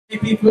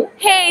People.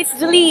 Hey, it's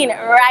Jeline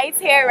right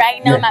here,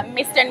 right now. I'm at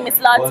Mr. and Miss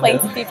Law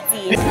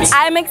 2015.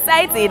 I'm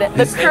excited.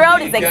 The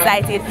crowd is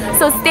excited.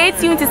 So stay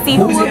tuned to see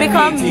who will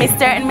become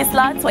Mr. and Miss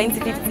Law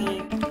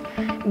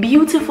 2015.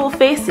 Beautiful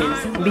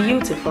faces,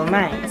 beautiful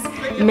minds.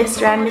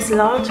 Mr. and Miss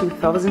Law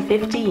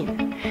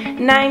 2015.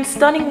 9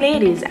 stunning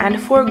ladies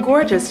and 4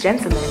 gorgeous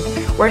gentlemen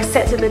were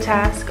set to the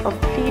task of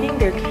pleading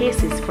their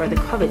cases for the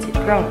coveted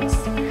crowns.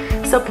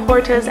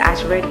 Supporters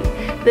at ready,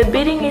 the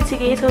bidding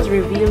litigators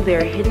revealed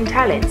their hidden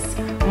talents,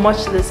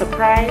 much to the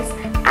surprise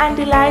and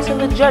delight of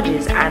the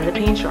judges and the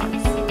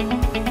patrons.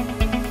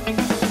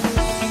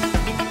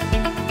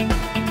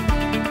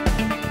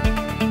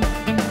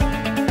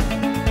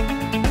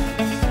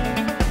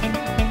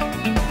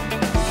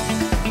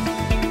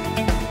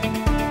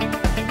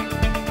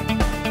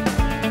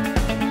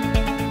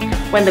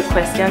 When the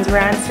questions were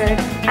answered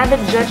and the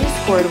judges'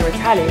 scores were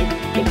tallied,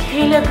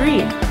 Michaela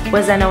Green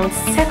was announced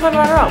second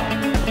runner-up,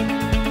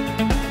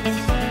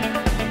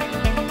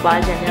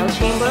 while Janelle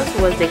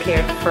Chambers was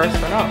declared first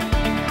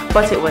runner-up.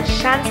 But it was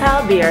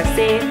Chantal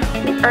BRC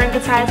who earned the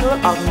title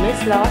of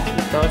Miss Law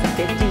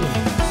 2015.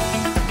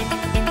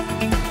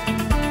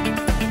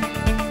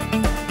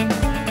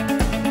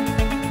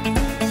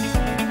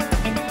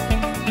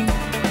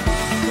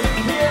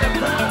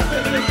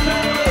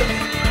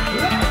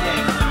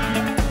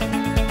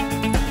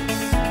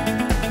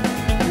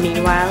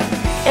 Meanwhile,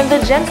 in the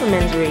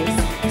gentlemen's race,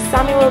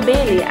 Samuel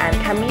Bailey and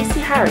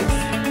Kamisi Harris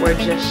were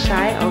just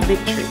shy of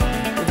victory.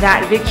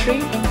 That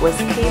victory was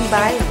claimed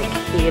by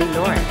Mikhail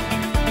Lauren.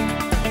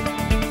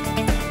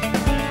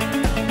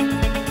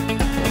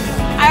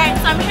 Alright,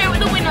 so I'm here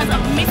with the winners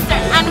of Mr.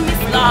 and Miss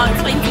Law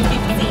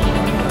 2015.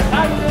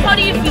 How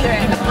do you feel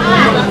right now?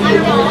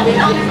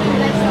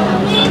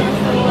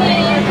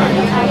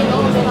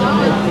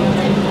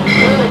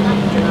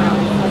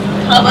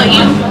 How about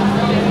you?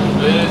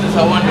 It's just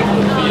a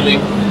wonderful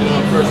feeling.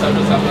 First I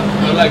just have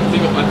I like to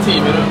think of my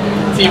team,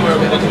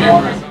 teamwork with the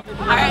career.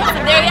 Alright, so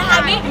there you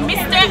have it,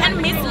 Mr.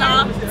 and Miss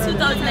Law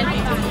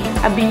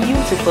 2015. A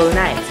beautiful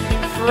night,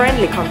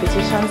 friendly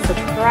competition,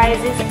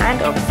 surprises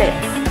and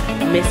upsets.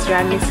 Mr.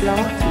 and Miss Law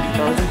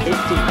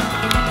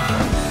 2015.